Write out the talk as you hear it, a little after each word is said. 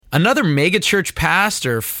Another megachurch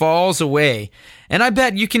pastor falls away, and I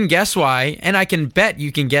bet you can guess why, and I can bet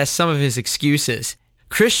you can guess some of his excuses.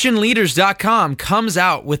 ChristianLeaders.com comes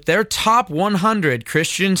out with their top 100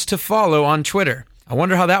 Christians to follow on Twitter. I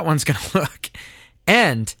wonder how that one's going to look.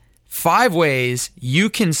 And 5 ways you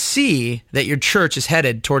can see that your church is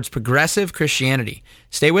headed towards progressive Christianity.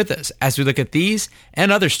 Stay with us as we look at these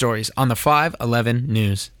and other stories on the 511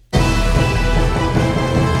 News.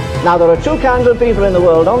 Now, there are two kinds of people in the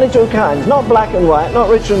world, only two kinds, not black and white,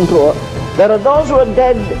 not rich and poor. There are those who are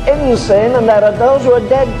dead in sin, and there are those who are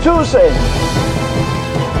dead to sin.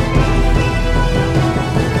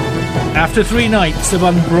 After 3 nights of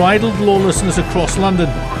unbridled lawlessness across London,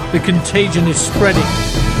 the contagion is spreading.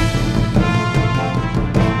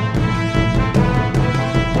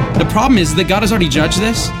 The problem is that God has already judged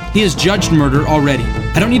this. He has judged murder already.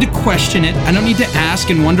 I don't need to question it. I don't need to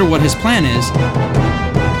ask and wonder what his plan is.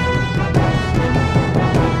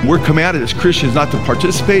 We're commanded as Christians not to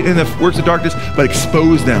participate in the works of darkness, but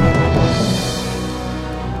expose them.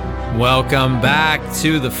 Welcome back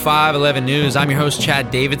to the 511 News. I'm your host, Chad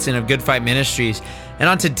Davidson of Good Fight Ministries. And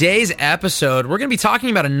on today's episode, we're going to be talking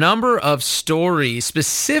about a number of stories,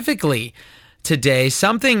 specifically today,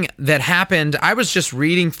 something that happened. I was just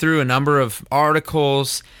reading through a number of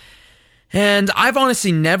articles, and I've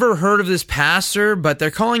honestly never heard of this pastor, but they're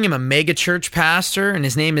calling him a megachurch pastor, and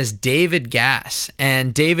his name is David Gass.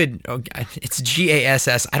 And David, it's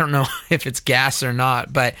Gass. I don't know if it's gas or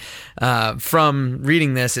not, but from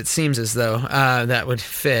reading this, it seems as though that would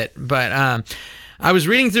fit. But I was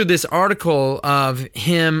reading through this article of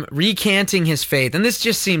him recanting his faith, and this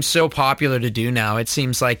just seems so popular to do now. It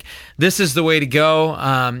seems like this is the way to go,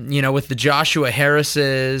 with the Joshua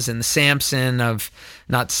Harrises and the Samson of,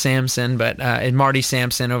 not Samson, but and Marty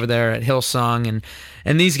Sampson over there at Hillsong,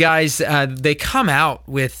 and these guys, they come out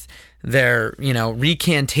with their,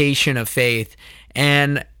 recantation of faith,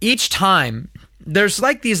 and each time there's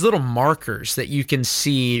like these little markers that you can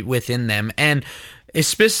see within them, and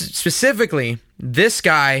specifically this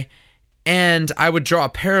guy, and I would draw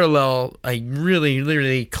a really,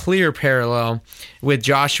 really clear parallel with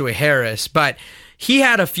Joshua Harris, but he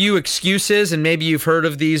had a few excuses, and maybe you've heard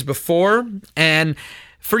of these before. And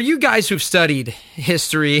for you guys who've studied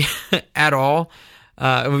history at all,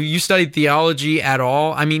 you studied theology at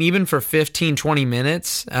all, I mean, even for 15, 20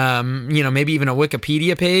 minutes, maybe even a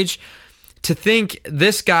Wikipedia page, to think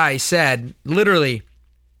this guy said, literally,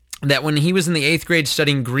 that when he was in the 8th grade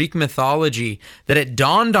studying Greek mythology, that it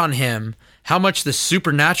dawned on him how much the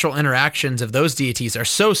supernatural interactions of those deities are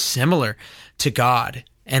so similar to God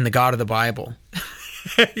and the God of the Bible.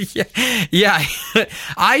 Yeah.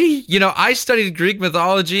 I studied Greek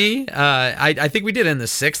mythology. I think we did in the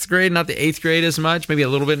 6th grade, not the 8th grade as much, maybe a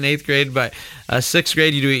little bit in 8th grade, but 6th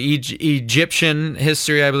grade you do Egyptian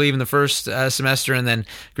history, I believe, in the first semester, and then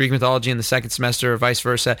Greek mythology in the second semester, or vice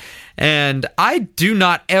versa. And I do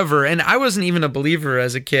not ever, and I wasn't even a believer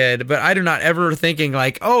as a kid, but I do not ever thinking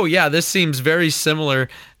like, oh yeah, this seems very similar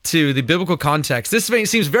to the biblical context. This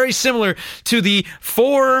seems very similar to the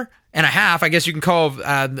 4.5, I guess you can call,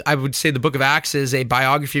 I would say the book of Acts is a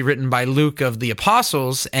biography written by Luke of the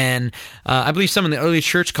apostles, and I believe some in the early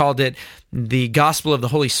church called it the gospel of the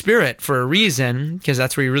Holy Spirit for a reason, because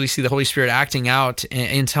that's where you really see the Holy Spirit acting out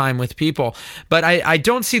in time with people. But I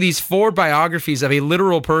don't see these 4 biographies of a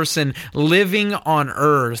literal person living on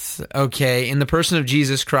earth, okay, in the person of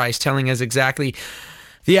Jesus Christ, telling us exactly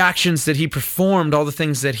the actions that he performed, all the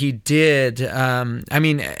things that he did.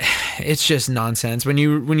 It's just nonsense. When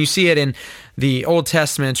you see it in the Old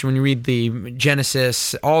Testament, when you read the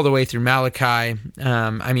Genesis all the way through Malachi,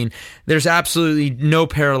 there's absolutely no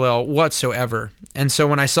parallel whatsoever. And so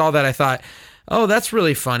when I saw that, I thought, oh, that's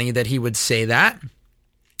really funny that he would say that.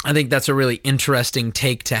 I think that's a really interesting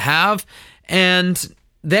take to have. And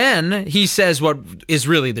then he says what is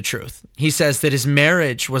really the truth. He says that his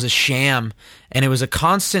marriage was a sham, and it was a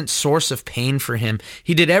constant source of pain for him.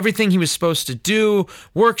 He did everything he was supposed to do,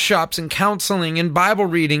 workshops and counseling and Bible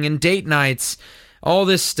reading and date nights, all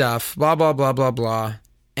this stuff, blah, blah, blah, blah, blah.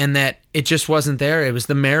 And that it just wasn't there. It was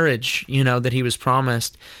the marriage, that he was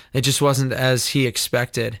promised. It just wasn't as he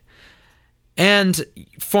expected. And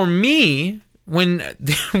for me, when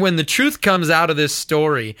the truth comes out of this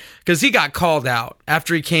story, because he got called out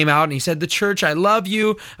after he came out and he said, "The church, I love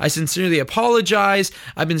you. I sincerely apologize.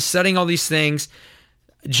 I've been studying all these things."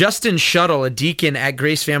 Justin Shuttle, a deacon at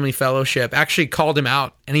Grace Family Fellowship, actually called him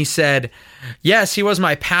out, and he said, yes, he was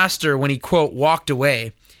my pastor when he, quote, walked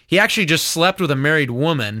away. He actually just slept with a married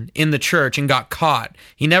woman in the church and got caught.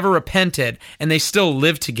 He never repented, and they still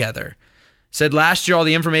live together. Said last year all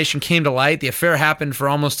the information came to light. The affair happened for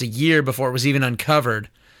almost a year before it was even uncovered.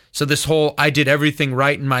 So this whole I did everything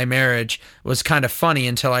right in my marriage was kind of funny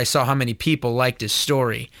until I saw how many people liked his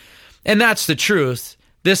story. And that's the truth.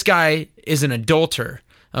 This guy is an adulterer,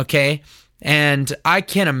 okay? And I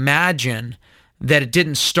can't imagine that it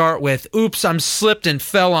didn't start with, oops, I'm slipped and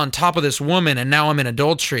fell on top of this woman and now I'm in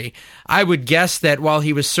adultery. I would guess that while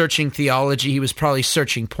he was searching theology, he was probably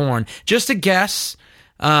searching porn. Just a guess.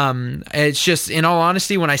 It's just, in all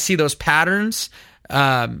honesty, when I see those patterns,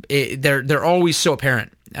 they're always so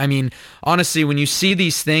apparent. I mean, honestly, when you see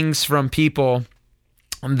these things from people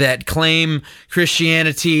that claim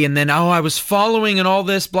Christianity and then, I was following and all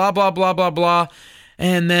this, blah, blah, blah, blah, blah,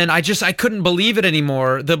 and then I couldn't believe it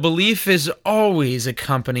anymore. The belief is always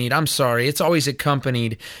accompanied. It's always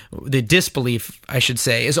accompanied. The disbelief, I should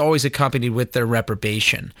say, is always accompanied with their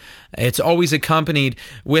reprobation. It's always accompanied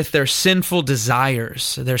with their sinful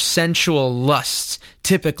desires. Their sensual lusts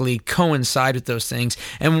typically coincide with those things.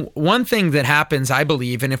 And one thing that happens, I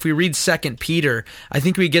believe, and if we read 2 Peter, I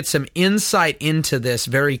think we get some insight into this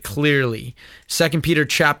very clearly. 2 Peter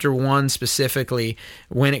chapter 1 specifically,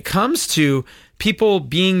 when it comes to people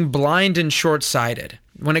being blind and short-sighted,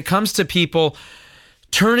 when it comes to people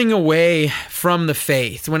turning away from the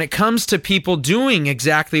faith, when it comes to people doing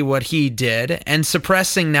exactly what he did and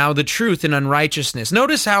suppressing now the truth in unrighteousness.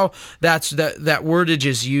 Notice how that wordage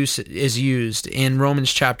is used in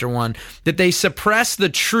Romans chapter 1, that they suppress the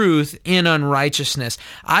truth in unrighteousness.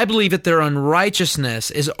 I believe that their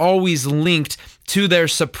unrighteousness is always linked to their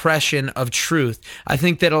suppression of truth. I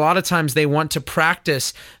think that a lot of times they want to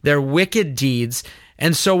practice their wicked deeds,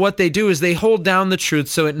 and so what they do is they hold down the truth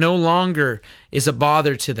so it no longer is a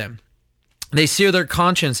bother to them. They sear their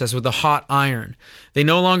conscience as with a hot iron. They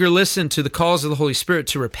no longer listen to the calls of the Holy Spirit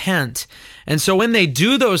to repent. And so when they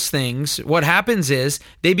do those things, what happens is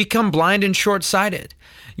they become blind and short-sighted.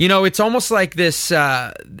 You know, it's almost like this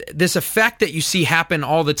effect that you see happen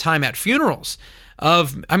all the time at funerals.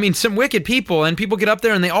 Some wicked people, and people get up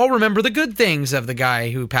there and they all remember the good things of the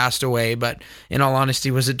guy who passed away, but in all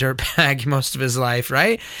honesty was a dirtbag most of his life,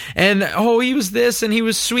 right? And, he was this, and he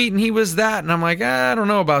was sweet, and he was that, and I'm like, I don't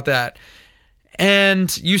know about that.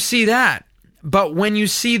 And you see that. But when you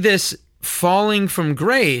see this falling from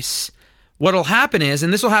grace, what'll happen is,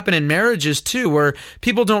 and this will happen in marriages too, where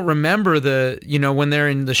people don't remember when they're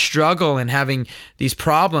in the struggle and having these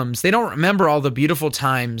problems, they don't remember all the beautiful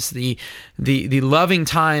times, the loving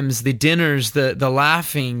times, the dinners, the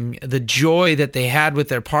laughing, the joy that they had with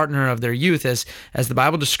their partner of their youth, as the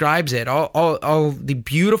Bible describes it, all the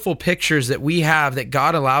beautiful pictures that we have that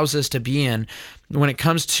God allows us to be in when it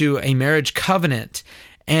comes to a marriage covenant.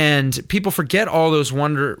 And people forget all those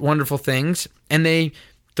wonderful things, and they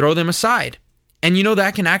throw them aside. And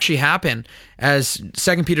that can actually happen, as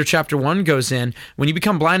 2 Peter chapter 1 goes in, when you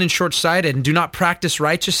become blind and short-sighted and do not practice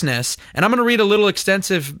righteousness. And I'm going to read a little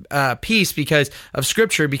extensive piece of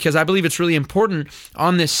Scripture, because I believe it's really important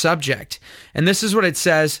on this subject. And this is what it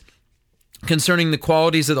says concerning the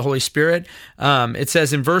qualities of the Holy Spirit. It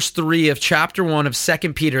says in verse 3 of chapter 1 of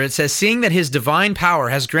 2 Peter, it says, "Seeing that his divine power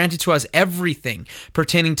has granted to us everything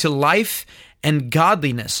pertaining to life and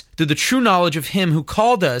godliness through the true knowledge of him who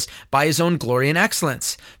called us by his own glory and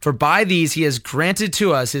excellence. For by these he has granted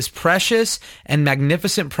to us his precious and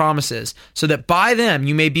magnificent promises, so that by them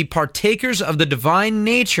you may be partakers of the divine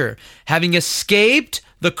nature, having escaped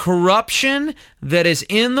the corruption that is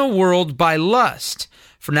in the world by lust.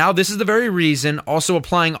 For now this is the very reason, also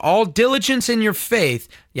applying all diligence in your faith,"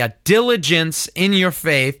 diligence in your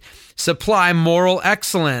faith, "supply moral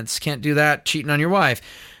excellence." Can't do that cheating on your wife.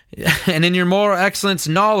 "And in your moral excellence,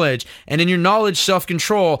 knowledge, and in your knowledge,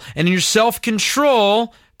 self-control, and in your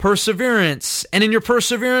self-control, perseverance, and in your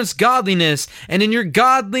perseverance, godliness, and in your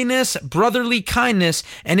godliness, brotherly kindness,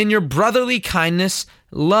 and in your brotherly kindness,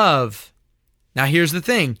 love." Now here's the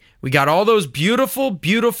thing. We got all those beautiful,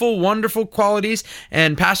 beautiful, wonderful qualities,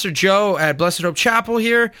 and Pastor Joe at Blessed Hope Chapel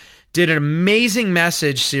here did an amazing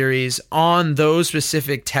message series on those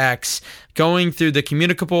specific texts, going through the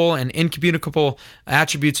communicable and incommunicable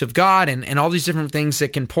attributes of God and all these different things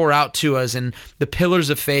that can pour out to us, and the pillars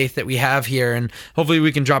of faith that we have here. And hopefully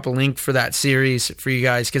we can drop a link for that series for you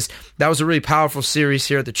guys, because that was a really powerful series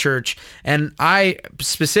here at the church. And I,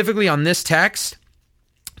 specifically on this text,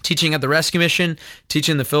 teaching at the Rescue Mission,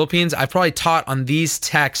 teaching in the Philippines, I've probably taught on these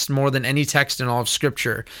texts more than any text in all of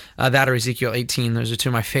Scripture. That or Ezekiel 18. Those are two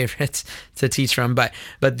of my favorites to teach from. But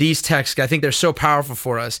these texts, I think they're so powerful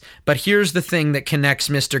for us. But here's the thing that connects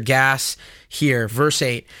Mr. Gass here. Verse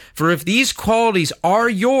 8, for if these qualities are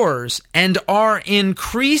yours and are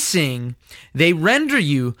increasing, they render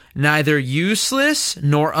you neither useless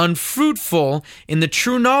nor unfruitful in the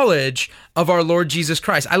true knowledge of our Lord Jesus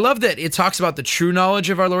Christ. I love that it talks about the true knowledge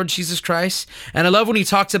of our Lord Jesus Christ. And I love when he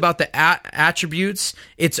talks about the attributes.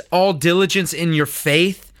 It's all diligence in your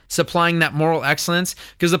faith, supplying that moral excellence.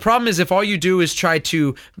 Because the problem is if all you do is try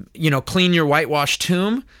to, clean your whitewashed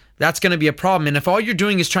tomb, that's going to be a problem. And if all you're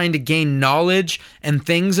doing is trying to gain knowledge and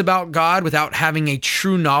things about God without having a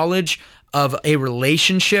true knowledge of a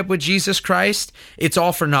relationship with Jesus Christ, it's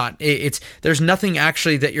all for naught. There's nothing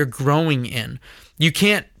actually that you're growing in. You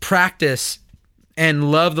can't practice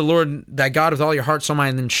and love the Lord thy God with all your heart, soul,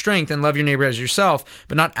 mind, and strength, and love your neighbor as yourself,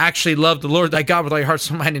 but not actually love the Lord thy God with all your heart,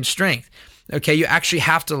 soul, mind, and strength. Okay, you actually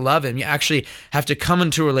have to love him. You actually have to come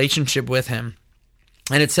into a relationship with him.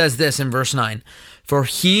 And it says this in verse 9, for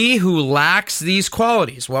he who lacks these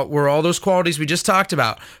qualities, what were all those qualities we just talked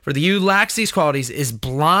about? For the he who lacks these qualities is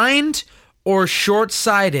blind or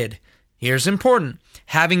short-sighted. Here's important.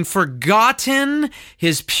 Having forgotten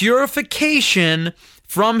his purification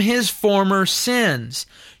from his former sins.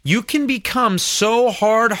 You can become so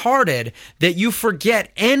hard-hearted that you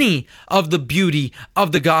forget any of the beauty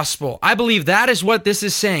of the gospel. I believe that is what this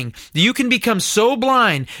is saying. You can become so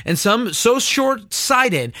blind and so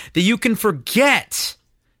short-sighted that you can forget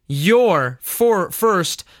your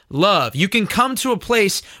first love. You can come to a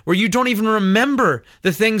place where you don't even remember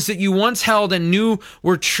the things that you once held and knew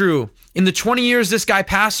were true. In the 20 years this guy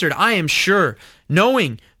pastored, I am sure,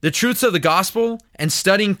 knowing the truths of the gospel and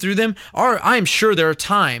studying through them, I am sure there are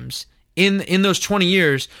times in those 20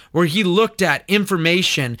 years where he looked at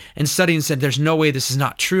information and studied and said, there's no way this is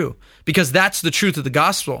not true, because that's the truth of the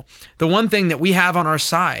gospel. The one thing that we have on our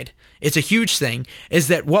side, it's a huge thing, is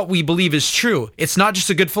that what we believe is true. It's not just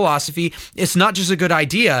a good philosophy. It's not just a good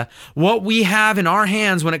idea. What we have in our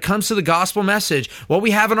hands when it comes to the gospel message, what we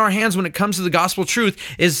have in our hands when it comes to the gospel truth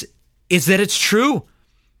is that it's true.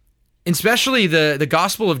 Especially the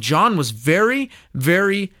Gospel of John was very,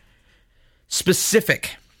 very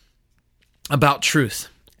specific about truth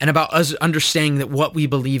and about us understanding that what we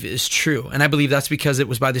believe is true. And I believe that's because it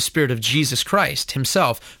was by the Spirit of Jesus Christ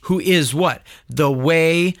himself, who is what? The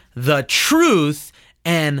way, the truth,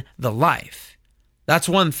 and the life. That's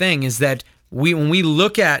one thing, is that when we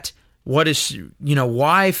look at what is,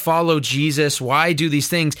 why follow Jesus, why do these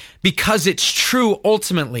things? Because it's true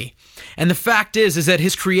ultimately. And the fact is that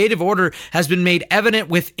his creative order has been made evident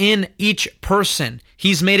within each person.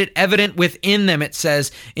 He's made it evident within them, it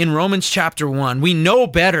says in Romans chapter 1. We know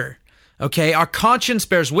better, okay? Our conscience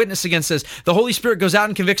bears witness against us. The Holy Spirit goes out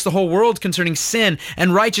and convicts the whole world concerning sin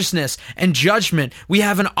and righteousness and judgment. We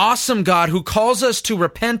have an awesome God who calls us to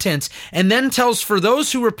repentance and then tells for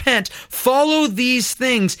those who repent, follow these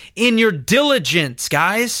things in your diligence,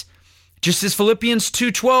 guys. Just as Philippians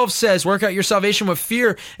 2:12 says, work out your salvation with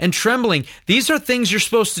fear and trembling. These are things you're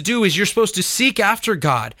supposed to do, is you're supposed to seek after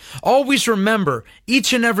God. Always remember,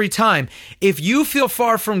 each and every time, if you feel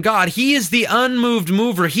far from God, he is the unmoved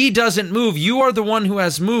mover. He doesn't move. You are the one who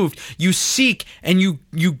has moved. You seek and you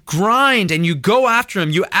grind and you go after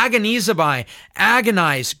him. You agonize,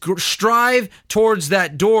 strive towards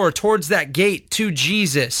that door, towards that gate to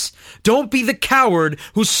Jesus. Don't be the coward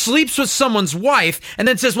who sleeps with someone's wife and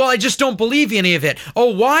then says, well, I just don't believe any of it.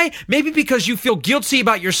 Oh, why? Maybe because you feel guilty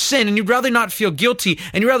about your sin and you'd rather not feel guilty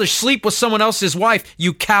and you'd rather sleep with someone else's wife,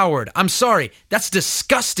 you coward. I'm sorry. That's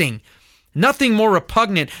disgusting. Nothing more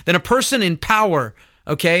repugnant than a person in power,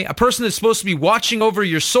 okay? A person that's supposed to be watching over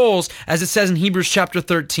your souls, as it says in Hebrews chapter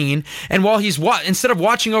 13. And while he's instead of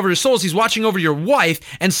watching over your souls, he's watching over your wife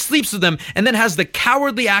and sleeps with them, and then has the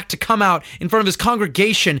cowardly act to come out in front of his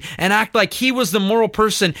congregation and act like he was the moral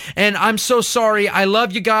person. And I'm so sorry. I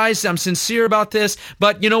love you guys. I'm sincere about this,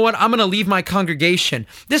 but you know what? I'm going to leave my congregation.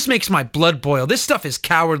 This makes my blood boil. This stuff is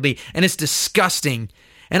cowardly and it's disgusting.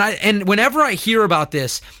 And whenever I hear about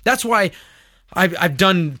this, that's why I've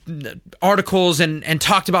done articles and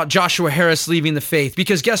talked about Joshua Harris leaving the faith,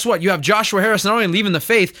 because guess what? You have Joshua Harris not only leaving the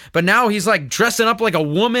faith, but now he's like dressing up like a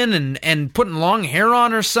woman and putting long hair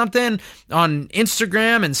on or something on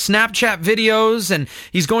Instagram and Snapchat videos, and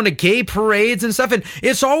he's going to gay parades and stuff. And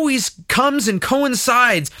it's always comes and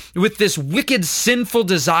coincides with this wicked, sinful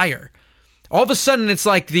desire. All of a sudden, it's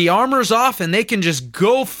like the armor's off and they can just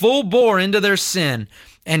go full bore into their sin.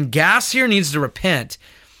 And Gass here needs to repent.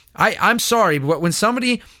 I'm sorry, but when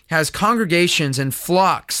somebody has congregations and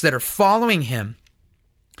flocks that are following him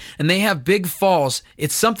and they have big falls,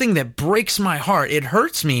 it's something that breaks my heart. It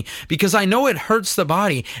hurts me because I know it hurts the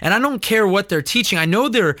body, and I don't care what they're teaching. I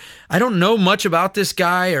don't know much about this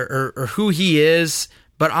guy or who he is,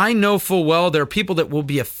 but I know full well there are people that will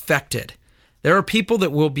be affected. There are people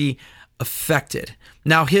that will be affected.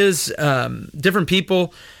 Now, his different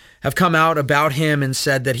people have come out about him and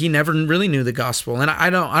said that he never really knew the gospel. And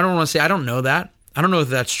I don't want to say I don't know that. I don't know if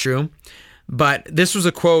that's true. But this was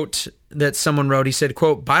a quote that someone wrote. He said,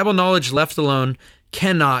 quote, "Bible knowledge left alone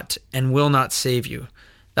cannot and will not save you."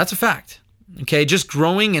 That's a fact. Okay, just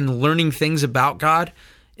growing and learning things about God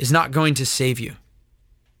is not going to save you.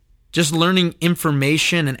 Just learning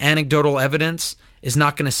information and anecdotal evidence is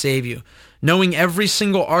not going to save you. Knowing every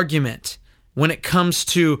single argument when it comes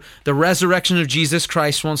to the resurrection of Jesus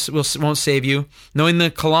Christ won't save you. Knowing the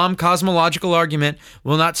Kalam cosmological argument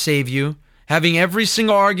will not save you. Having every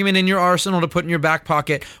single argument in your arsenal to put in your back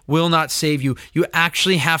pocket will not save you. You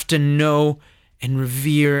actually have to know and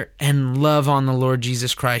revere and love on the Lord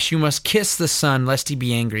Jesus Christ. You must kiss the Son lest he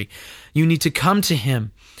be angry. You need to come to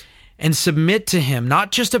him and submit to him,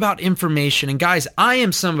 not just about information. And guys, I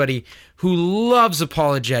am somebody who loves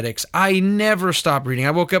apologetics. I never stop reading. I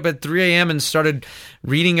woke up at 3 a.m. and started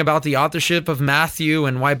reading about the authorship of Matthew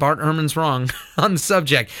and why Bart Ehrman's wrong on the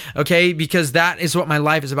subject, okay? Because that is what my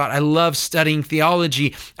life is about. I love studying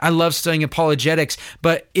theology. I love studying apologetics.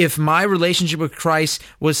 But if my relationship with Christ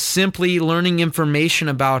was simply learning information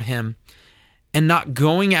about him and not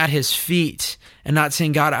going at his feet and not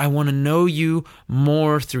saying, God, I want to know you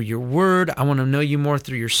more through your word. I want to know you more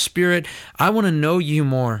through your spirit. I want to know you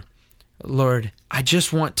more. Lord, I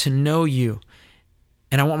just want to know you.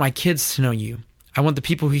 And I want my kids to know you. I want the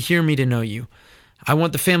people who hear me to know you. I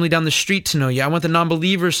want the family down the street to know you. I want the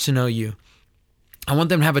non-believers to know you. I want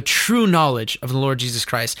them to have a true knowledge of the Lord Jesus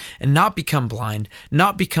Christ and not become blind,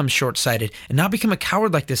 not become short-sighted, and not become a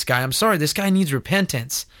coward like this guy. I'm sorry, this guy needs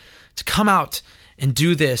repentance. To come out and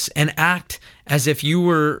do this and act as if you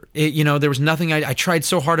were, there was nothing. I tried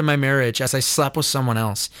so hard in my marriage as I slept with someone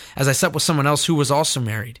else, who was also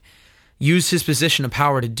married. Use his position of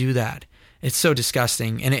power to do that. It's so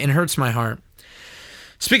disgusting, and it hurts my heart.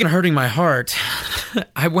 Speaking of hurting my heart,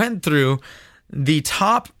 I went through the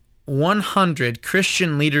top 100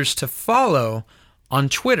 Christian leaders to follow on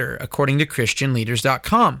Twitter, according to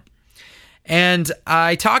ChristianLeaders.com. And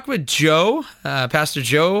I talked with Joe, Pastor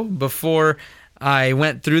Joe, before I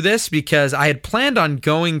went through this because I had planned on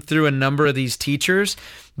going through a number of these teachers,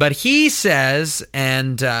 but he says,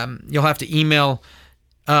 and you'll have to email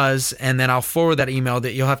us, and then I'll forward that email,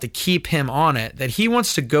 that you'll have to keep him on it, that he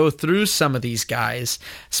wants to go through some of these guys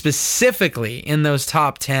specifically in those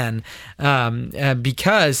top 10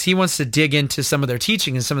 because he wants to dig into some of their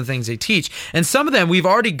teaching and some of the things they teach. And some of them we've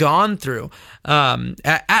already gone through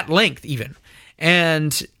at length even.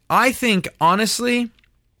 And I think, honestly,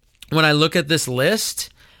 when I look at this list,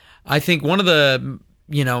 I think one of the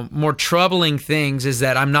more troubling things is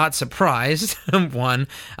that I'm not surprised. One,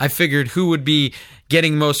 I figured who would be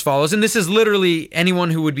getting most follows, and this is literally anyone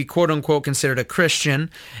who would be quote unquote considered a Christian,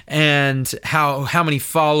 and how many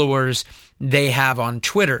followers they have on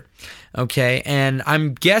Twitter. Okay, and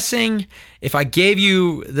I'm guessing if I gave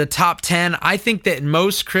you the top 10, I think that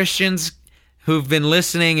most Christians who've been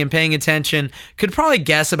listening and paying attention could probably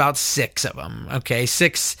guess about 6 of them. Okay,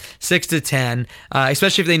 six to 10,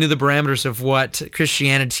 especially if they knew the parameters of what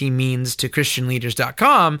Christianity means to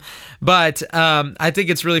ChristianLeaders.com. But I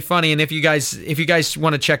think it's really funny, and if you guys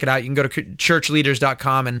want to check it out, you can go to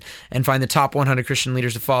ChurchLeaders.com and find the top 100 Christian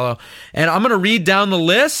leaders to follow. And I'm going to read down the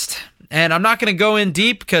list. And I'm not going to go in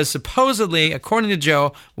deep because supposedly, according to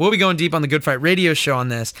Joe, we'll be going deep on the Good Fight Radio show on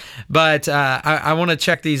this. But I want to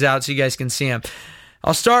check these out so you guys can see them.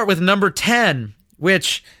 I'll start with number 10,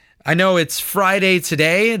 which I know it's Friday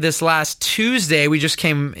today. This last Tuesday, we just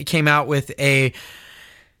came out with a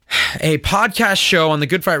podcast show on the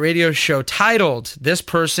Good Fight Radio show titled "This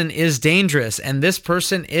Person is Dangerous." And this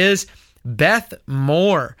person is Beth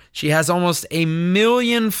Moore. She has almost 1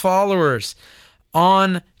 million followers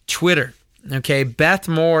on Twitter. Okay, Beth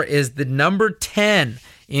Moore is the number 10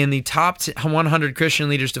 in the top 100 Christian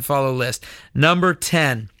leaders to follow list. Number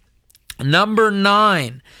 10. Number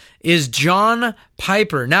 9 is John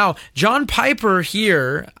Piper. Now, John Piper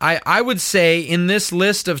here, I would say in this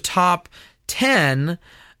list of top 10,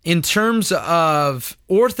 in terms of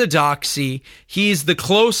orthodoxy, he's the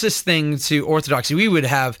closest thing to orthodoxy. We would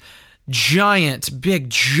have big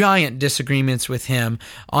giant disagreements with him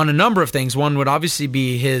on a number of things. One would obviously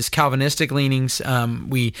be his Calvinistic leanings.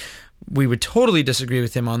 We would totally disagree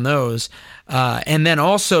with him on those. And then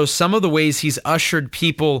also some of the ways he's ushered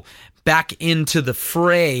people back into the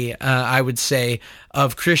fray, I would say,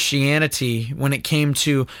 of Christianity when it came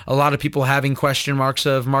to a lot of people having question marks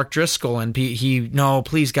of Mark Driscoll, and no,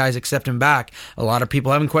 please guys, accept him back. A lot of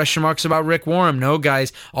people having question marks about Rick Warren. No,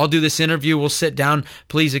 guys, I'll do this interview. We'll sit down.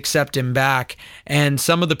 Please accept him back. And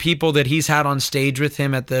some of the people that he's had on stage with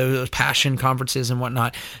him at the Passion conferences and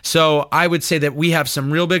whatnot. So I would say that we have some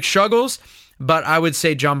real big struggles. But I would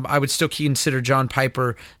say I would still consider John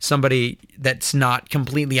Piper somebody that's not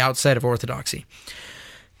completely outside of orthodoxy.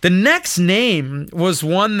 The next name was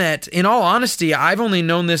one that, in all honesty, I've only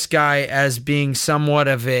known this guy as being somewhat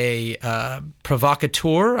of a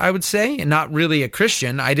provocateur, I would say, and not really a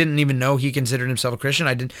Christian. I didn't even know he considered himself a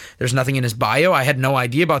Christian. There's nothing in his bio. I had no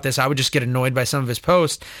idea about this. I would just get annoyed by some of his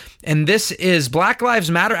posts. And this is Black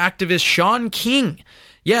Lives Matter activist Shaun King.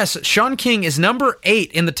 Yes, Shaun King is number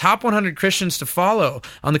 8 in the top 100 Christians to follow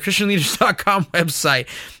on the ChristianLeaders.com website.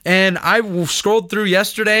 And I scrolled through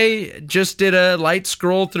yesterday, just did a light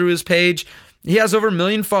scroll through his page. He has over 1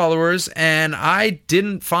 million followers, and I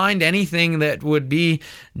didn't find anything that would be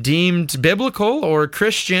deemed biblical or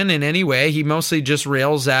Christian in any way. He mostly just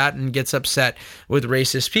rails at and gets upset with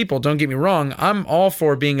racist people. Don't get me wrong, I'm all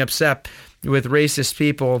for being upset with racist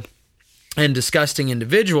people and disgusting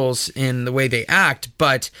individuals in the way they act,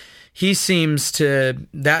 but he seems to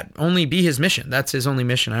that only be his mission. That's his only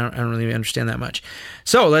mission. I don't really understand that much.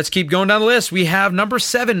 So let's keep going down the list. We have number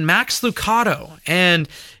 7, Max Lucado. And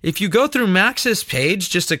if you go through Max's page,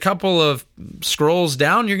 just a couple of scrolls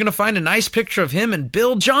down, you're going to find a nice picture of him and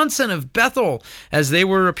Bill Johnson of Bethel as they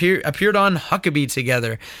were appeared on Huckabee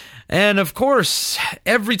together. And of course,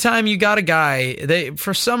 every time you got a guy,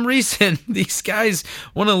 for some reason, these guys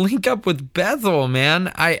want to link up with Bethel, man.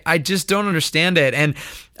 I just don't understand it. And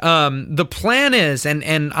the plan is, and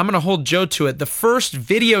I'm going to hold Joe to it, the first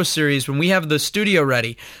video series, when we have the studio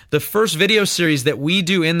ready, the first video series that we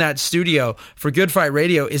do in that studio for Good Fight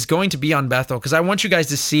Radio is going to be on Bethel, because I want you guys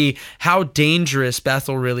to see how dangerous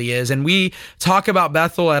Bethel really is. And we talk about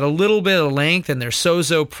Bethel at a little bit of length and their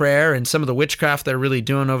sozo prayer and some of the witchcraft they're really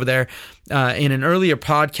doing over there in an earlier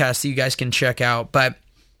podcast that you guys can check out. But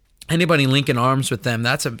anybody linking arms with them,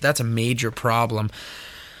 that's a major problem.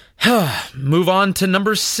 Move on to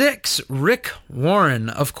number 6, Rick Warren.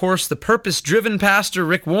 Of course, the purpose-driven pastor,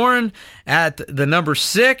 Rick Warren, at the number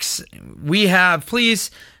 6. We have,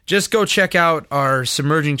 please, just go check out our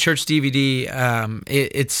Submerging Church DVD.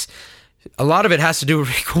 It's a lot of it has to do with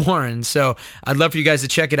Rick Warren, so I'd love for you guys to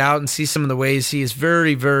check it out and see some of the ways he is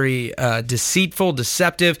very, very deceitful,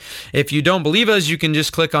 deceptive. If you don't believe us, you can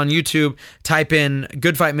just click on YouTube, type in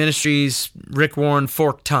Good Fight Ministries, Rick Warren,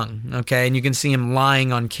 forked tongue, okay? And you can see him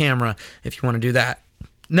lying on camera if you want to do that.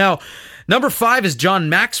 Now, number 5 is John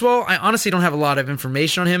Maxwell. I honestly don't have a lot of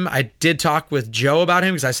information on him. I did talk with Joe about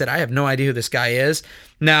him because I said, I have no idea who this guy is.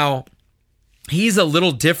 Now, he's a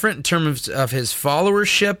little different in terms of his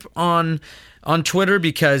followership on Twitter,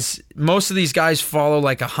 because most of these guys follow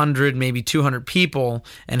like 100, maybe 200 people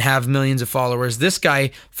and have millions of followers. This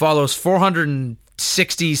guy follows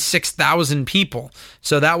 466,000 people.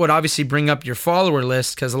 So that would obviously bring up your follower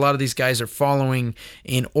list, because a lot of these guys are following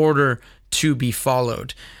in order to be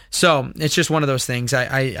followed. So it's just one of those things.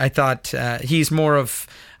 I thought he's more of,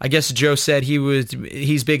 I guess Joe said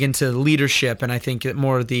he's big into leadership, and I think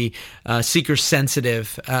more of the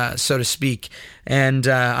seeker-sensitive, so to speak. And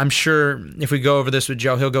I'm sure if we go over this with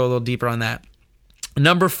Joe, he'll go a little deeper on that.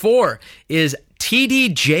 Number 4 is T.D.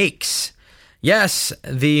 Jakes. Yes,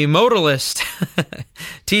 the modalist,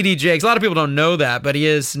 T.D. Jakes. A lot of people don't know that, but he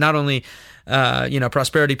is not only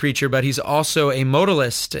prosperity preacher, but he's also a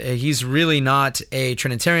modalist. He's really not a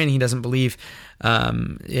Trinitarian. He doesn't believe,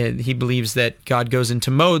 he believes that God goes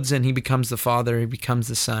into modes and he becomes the Father, he becomes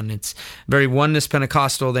the Son. It's very oneness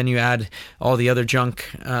Pentecostal. Then you add all the other junk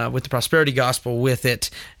with the prosperity gospel with it,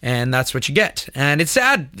 and that's what you get. And it's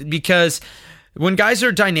sad because when guys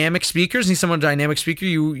are dynamic speakers, and he's somewhat a dynamic speaker,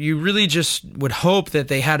 you really just would hope that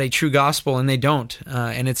they had a true gospel, and they don't.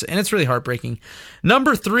 And it's really heartbreaking.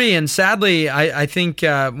 Number 3, and sadly, I think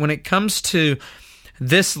when it comes to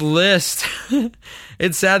this list,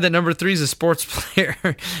 it's sad that number 3 is a sports player.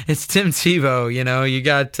 It's Tim Tebow. You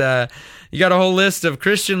got a whole list of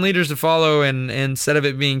Christian leaders to follow, and instead of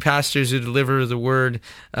it being pastors who deliver the word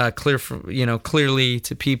clearly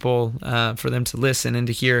to people for them to listen and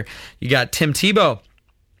to hear, you got Tim Tebow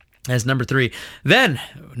as number 3. Then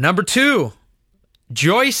number 2,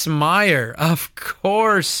 Joyce Meyer. Of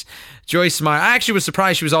course, Joyce Meyer. I actually was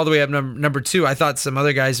surprised she was all the way up number 2. I thought some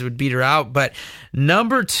other guys would beat her out, but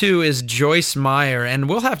number 2 is Joyce Meyer, and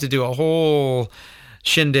we'll have to do a whole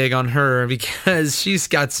shindig on her because she's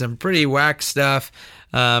got some pretty whack stuff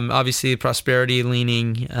Obviously, prosperity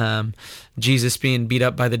leaning, Jesus being beat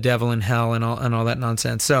up by the devil in hell, and all that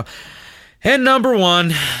nonsense. So, and number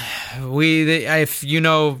one, if you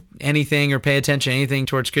know anything or pay attention to anything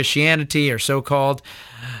towards Christianity or so-called,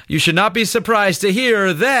 you should not be surprised to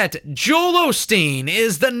hear that Joel Osteen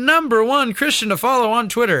is the number one Christian to follow on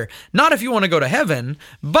Twitter. Not if you want to go to heaven,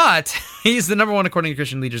 but he's the number one according to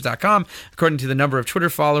ChristianLeaders.com, according to the number of Twitter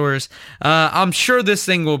followers. I'm sure this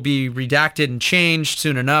thing will be redacted and changed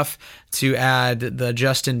soon enough to add the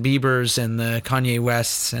Justin Biebers and the Kanye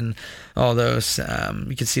Wests and all those.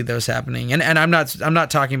 You can see those happening. And I'm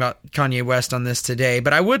not talking about Kanye West on this today,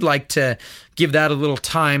 but I would like to give that a little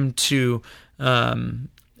time to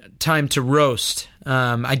roast.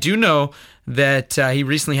 I do know that he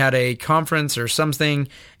recently had a conference or something,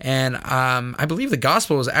 and I believe the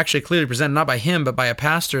gospel was actually clearly presented not by him but by a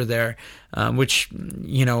pastor there, which,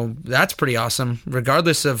 that's pretty awesome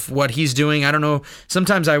regardless of what he's doing. I don't know,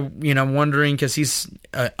 sometimes I'm wondering, because he's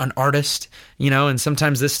an artist, and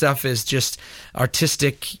sometimes this stuff is just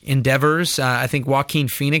artistic endeavors. I think Joaquin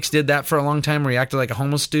Phoenix did that for a long time where he acted like a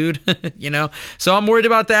homeless dude, so I'm worried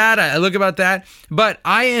about that. I look about that, but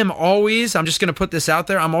I'm just going to put this out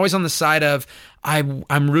there, I'm always on the side of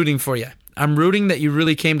I'm rooting for you. I'm rooting that you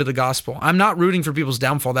really came to the gospel. I'm not rooting for people's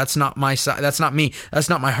downfall. That's not my side. That's not me. That's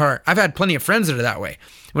not my heart. I've had plenty of friends that are that way.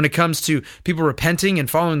 When it comes to people repenting and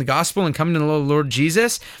following the gospel and coming to the Lord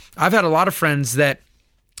Jesus, I've had a lot of friends that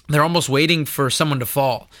they're almost waiting for someone to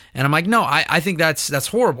fall. And I'm like, no, I think that's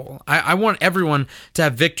horrible. I want everyone to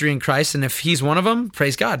have victory in Christ. And if he's one of them,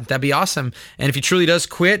 praise God. That'd be awesome. And if he truly does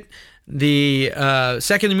quit the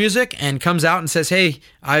secular music and comes out and says, hey,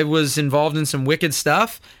 I was involved in some wicked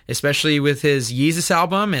stuff, especially with his Yeezus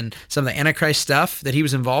album and some of the Antichrist stuff that he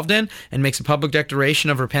was involved in, and makes a public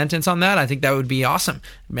declaration of repentance on that, I think that would be awesome.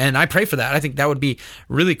 And I pray for that. I think that would be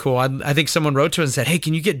really cool. I think someone wrote to us and said, hey,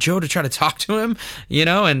 can you get Joe to try to talk to him,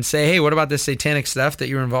 and say, hey, what about this satanic stuff that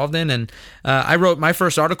you were involved in? And I wrote my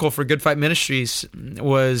first article for Good Fight Ministries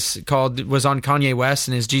was on Kanye West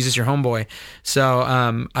and his Jesus Your Homeboy. So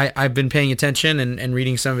I've been paying attention and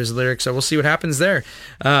reading some of his lyrics, so we'll see what happens there.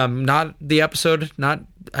 Not the episode,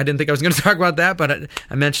 I didn't think I was going to talk about that, but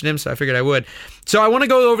I mentioned him, so I figured I would. So I want to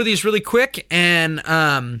go over these really quick, and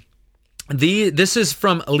this is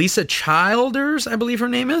from Elisa Childers, I believe her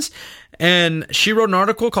name is, and she wrote an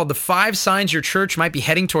article called The 5 Signs Your Church Might Be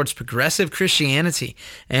Heading Towards Progressive Christianity,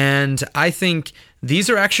 and I think these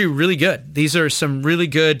are actually really good. These are some really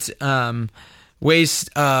good ways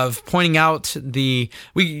of pointing out there's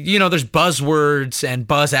buzzwords and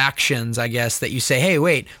buzz actions, I guess, that you say, hey,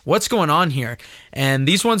 wait, what's going on here? And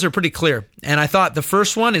these ones are pretty clear. And I thought the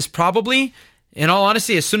first one is probably, in all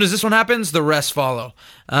honesty, as soon as this one happens, the rest follow.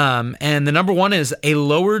 And the number one is a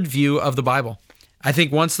lowered view of the Bible. I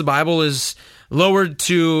think once the Bible is lowered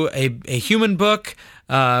to a human book,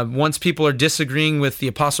 once people are disagreeing with the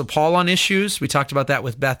Apostle Paul on issues, we talked about that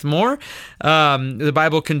with Beth Moore, the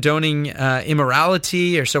Bible condoning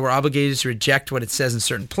immorality, or so we're obligated to reject what it says in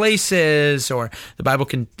certain places, or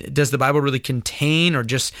does the Bible really contain or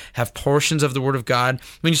just have portions of the Word of God?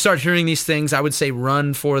 When you start hearing these things, I would say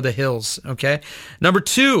run for the hills, okay? Number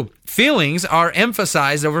 2, feelings are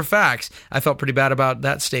emphasized over facts. I felt pretty bad about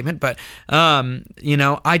that statement, but,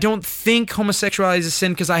 I don't think homosexuality is a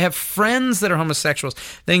sin because I have friends that are homosexuals,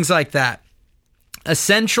 things like that.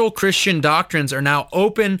 Essential Christian doctrines are now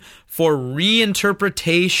open for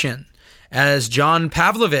reinterpretation. As John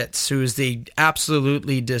Pavlovitz, who's the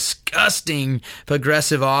absolutely disgusting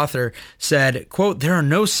progressive author, said, quote, there are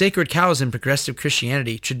no sacred cows in progressive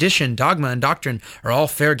Christianity. Tradition, dogma, and doctrine are all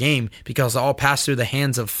fair game because all pass through the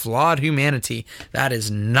hands of flawed humanity. That is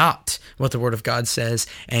not what the Word of God says,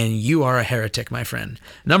 and you are a heretic, my friend.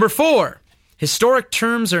 Number 4, historic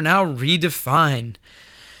terms are now redefined.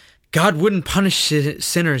 God wouldn't punish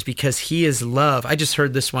sinners because he is love. I just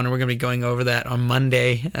heard this one, and we're going to be going over that on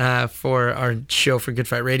Monday for our show for Good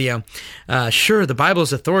Fight Radio. Sure, the Bible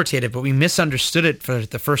is authoritative, but we misunderstood it for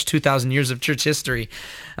the first 2,000 years of church history.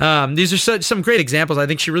 These are some great examples. I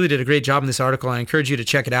think she really did a great job in this article, and I encourage you to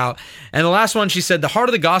check it out. And the last one, she said, the heart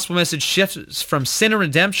of the gospel message shifts from sin and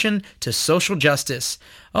redemption to social justice.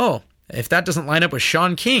 Oh, if that doesn't line up with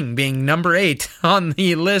Sean King being number 8 on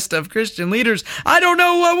the list of Christian leaders, I don't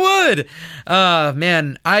know what would.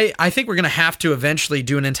 Man, I think we're going to have to eventually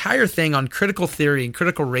do an entire thing on critical theory and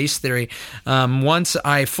critical race theory once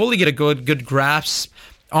I fully get a good grasp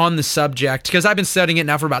on the subject, because I've been studying it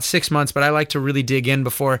now for about 6 months, but I like to really dig in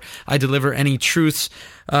before I deliver any truths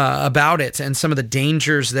about it and some of the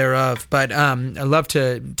dangers thereof. But I love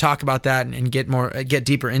to talk about that and get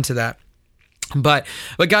deeper into that. But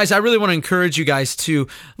guys, I really want to encourage you guys to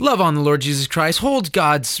love on the Lord Jesus Christ. Hold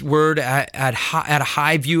God's word at a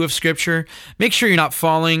high view of Scripture. Make sure you're not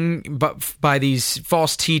falling by these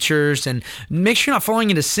false teachers, and make sure you're not falling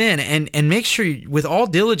into sin. And make sure you, with all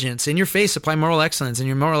diligence, in your faith, apply moral excellence. And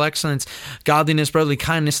your moral excellence, godliness, brotherly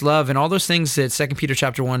kindness, love, and all those things that 2 Peter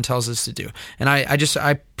chapter 1 tells us to do. And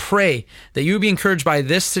I pray that you will be encouraged by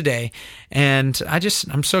this today. And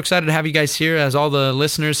I'm so excited to have you guys here, as all the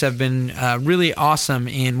listeners have been really awesome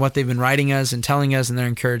in what they've been writing us and telling us and their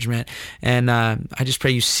encouragement. And I just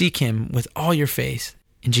pray you seek Him with all your faith.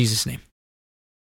 In Jesus' name.